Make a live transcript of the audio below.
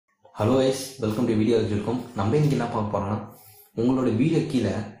Hello guys, welcome to video editor. நம்ம இன்னைக்கு என்ன பார்க்க போறோம்னா உங்களோட வீடியோ கீழ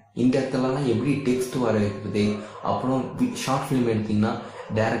இந்த இடத்துலலாம் எப்படி டெக்ஸ்ட் வர வைக்கிறது அப்புறம் ஷார்ட் ஃபிலிம் எடுத்தீங்கன்னா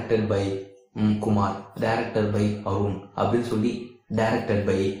directed by Kumar, directed by Arun அப்படினு சொல்லி டைரக்டட்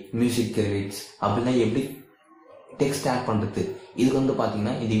பை மியூசிக் கிரெடிட்ஸ் அப்படினா எப்படி டெக்ஸ்ட் ஆட் பண்றது இதுக்கு வந்து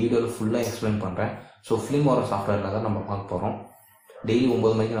பாத்தீங்கன்னா இந்த வீடியோல ஃபுல்லா எக்ஸ்பிளைன் பண்றேன். சோ Filmora சாஃப்ட்வேர்ல தான் நம்ம பார்க்க போறோம். டெய்லி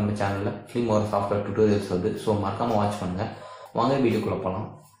 9 மணிக்கு நம்ம சேனல்ல Filmora சாஃப்ட்வேர் டியூட்டோரியல்ஸ் வருது. சோ மறக்காம வாட்ச் பண்ணுங்க. வாங்க வீடியோக்குள்ள போலாம்.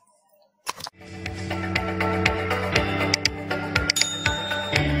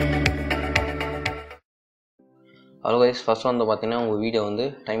 Hello guys, first வந்து பாத்தீங்கன்னா உங்க வீடியோ வந்து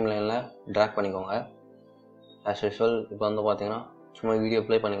டைம்லைன்ல டிராக் பண்ணிக்கோங்க. as usual இப்போ வந்து பாத்தீங்கன்னா சும்மா வீடியோ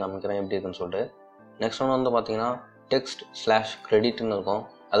ப்ளே பண்ணி காமிக்கிறேன் எப்படி இருக்குன்னு சொல்லிட்டு. நெக்ஸ்ட் ஒன் வந்து பாத்தீங்கன்னா text/credit ன்னு இருக்கும்.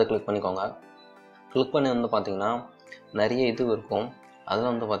 அதை கிளிக் பண்ணிக்கோங்க. கிளிக் பண்ணி வந்து பாத்தீங்கன்னா நிறைய இது இருக்கும்.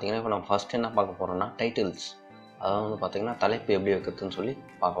 அதுல வந்து பாத்தீங்கன்னா இப்போ நம்ம ஃபர்ஸ்ட் என்ன பார்க்க போறோம்னா டைட்டில்ஸ். அதாவது வந்து பாத்தீங்கன்னா தலைப்பு எப்படி வைக்கிறதுன்னு சொல்லி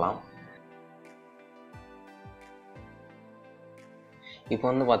பார்க்கலாம். இப்போ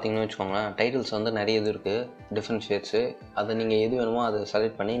வந்து பார்த்தீங்கன்னு வச்சுக்கோங்களேன், டைட்டில்ஸ் வந்து நிறைய இது இருக்குது, டிஃப்ரெண்ட் ஷேட்ஸு. அதை நீங்கள் எது வேணுமோ அதை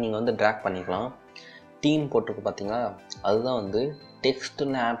செலக்ட் பண்ணி நீங்கள் வந்து ட்ராக் பண்ணிக்கலாம். தீம் போட்டிருக்கு பார்த்தீங்களா, அதுதான் வந்து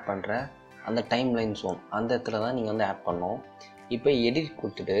டெக்ஸ்ட்டுன்னு ஆட் பண்ணுற அந்த டைம் லைன் ஜோன், அந்த இடத்துல தான் நீங்கள் வந்து ஆட் பண்ணணும். இப்போ எடிட்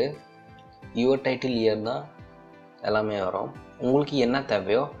கொடுத்துட்டு யுவர் டைட்டில் இயர் தான் எல்லாமே வரும். உங்களுக்கு என்ன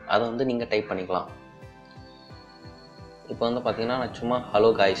தேவையோ அதை வந்து நீங்கள் டைப் பண்ணிக்கலாம். இப்போ வந்து பார்த்தீங்கன்னா நான் சும்மா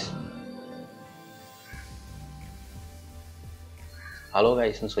ஹலோ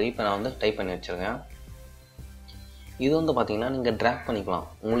காய்ஸ்ன்னு சொல்லி இப்போ நான் வந்து டைப் பண்ணி வச்சுருக்கேன். இது வந்து பார்த்தீங்கன்னா நீங்கள் ட்ராக் பண்ணிக்கலாம்,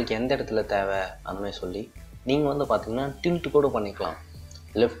 உங்களுக்கு எந்த இடத்துல தேவை அந்த மாதிரி சொல்லி. நீங்கள் வந்து பார்த்தீங்கன்னா டில்ட் கூட பண்ணிக்கலாம்,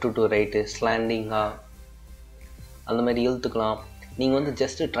 லெஃப்ட் டு ரைட்டு, ஸ்லாண்டிங்காக அந்த மாதிரி இழுத்துக்கலாம். நீங்கள் வந்து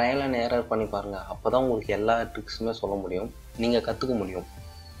ஜஸ்ட்டு ட்ரையல் அண்ட் எரர் பண்ணி பாருங்கள், அப்போ தான் உங்களுக்கு எல்லா ட்ரிக்ஸுமே சொல்ல முடியும், நீங்கள் கற்றுக்க முடியும்.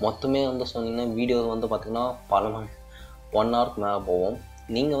 மொத்தமே வந்து சொன்னீங்கன்னா வீடியோ வந்து பார்த்தீங்கன்னா 1 ஹவருக்கு மேலே போகும்.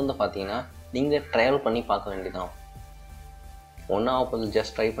 நீங்கள் வந்து பார்த்தீங்கன்னா நீங்கள் ட்ரையல் பண்ணி பார்க்க வேண்டியதான். 1 hour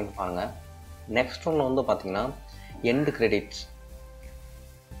ஜஸ்ட் ட்ரை பண்ணி பாருங்க. நெக்ஸ்ட் ஒன்று வந்து பார்த்தீங்கன்னா எண்ட் கிரெடிட்ஸ்,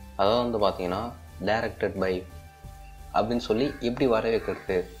 அதாவது வந்து பார்த்தீங்கன்னா டைரக்டட் பை அப்படின்னு சொல்லி எப்படி வர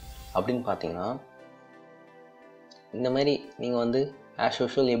வைக்கிறது அப்படின்னு பார்த்தீங்கன்னா இந்த மாதிரி நீங்கள் வந்து ஆஸ்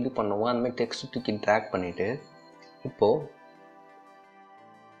யூஷுவல் எப்படி பண்ணுவோம் அந்த மாதிரி டெக்ஸ்ட் தூக்கி ட்ராக் பண்ணிவிட்டு இப்போது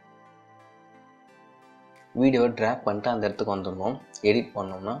வீடியோ ட்ராக் பண்ணிட்டு அந்த இடத்துக்கு வந்துடணும். எடிட்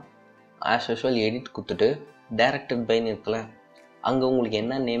பண்ணோம்னா ஆஸ் யூஷுவல் எடிட் கொடுத்துட்டு டைரக்டட் பைன்னு இருக்குல்ல, அங்கே உங்களுக்கு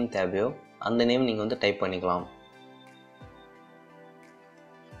என்ன நேம் தேவையோ அந்த நேம் நீங்கள் வந்து டைப் பண்ணிக்கலாம்.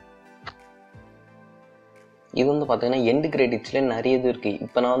 இது வந்து பார்த்தீங்கன்னா எண்டு கிரெடிட்ஸ்லேயே நிறைய இது இருக்குது.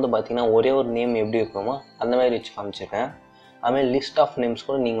 இப்போ நான் வந்து பார்த்தீங்கன்னா ஒரே ஒரு நேம் எப்படி இருக்கணுமோ அந்த மாதிரி வச்சு காமிச்சிருக்கேன். அதுமாதிரி லிஸ்ட் ஆஃப் நேம்ஸ்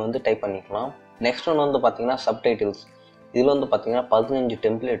கூட நீங்கள் வந்து டைப் பண்ணிக்கலாம். நெக்ஸ்ட் ஒன்று வந்து பார்த்தீங்கன்னா சப்டைட்டில்ஸ். இதில் வந்து பார்த்தீங்கன்னா 15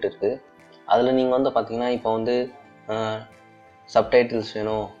 டெம்ப்ளேட் இருக்குது. அதில் நீங்கள் வந்து பார்த்தீங்கன்னா இப்போ வந்து சப்டைட்டில்ஸ்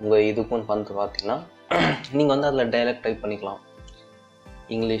வேணும் உங்கள் இதுக்குன்னு வந்து பார்த்தீங்கன்னா நீங்கள் வந்து அதில் டைலாக் டைப் பண்ணிக்கலாம்.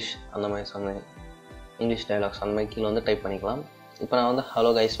 இங்கிலீஷ் அந்த மாதிரி இங்கிலீஷ் டைலாக்ஸ் அந்த மாதிரி கீழே வந்து டைப் பண்ணிக்கலாம். இப்போ நான் வந்து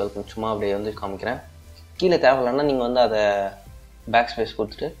ஹலோ கைஸ் வெல்கம் சும்மா அப்படியே வந்து காமிக்கிறேன். கீழே தேவையில்லைன்னா நீங்கள் வந்து அதை பேக் ஸ்பேஸ்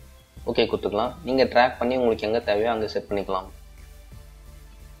கொடுத்துட்டு ஓகே கொடுத்துக்கலாம். நீங்கள் ட்ராக் பண்ணி உங்களுக்கு எங்கே தேவையோ அங்கே செட் பண்ணிக்கலாம்.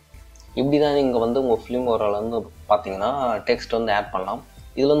 இப்படி தான் நீங்கள் வந்து உங்கள் Filmoraல வந்து பார்த்தீங்கன்னா டெக்ஸ்ட் வந்து ஆட் பண்ணலாம்.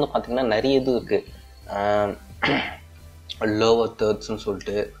 இதில் வந்து பார்த்தீங்கன்னா நிறைய இது இருக்குது, லோவர் தேர்ட்ஸ்ன்னு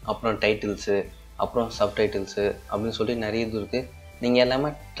சொல்லிட்டு, அப்புறம் டைட்டில்ஸு, அப்புறம் சப்டைட்டில்ஸு அப்படின்னு சொல்லி நிறைய இது இருக்குது. நீங்கள் எல்லாமே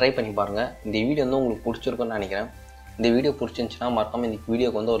ட்ரை பண்ணி பாருங்கள். இந்த வீடியோ வந்து உங்களுக்கு பிடிச்சிருக்குன்னு நினைக்கிறேன். இந்த வீடியோ பிடிச்சிருந்துச்சுன்னா மறக்காமல் இந்த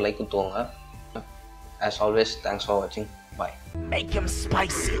வீடியோக்கு வந்து ஒரு like கொடுத்துவோங்க. As always, thanks for watching. Bye. Make him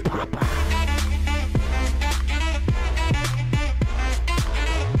spicy, Papa.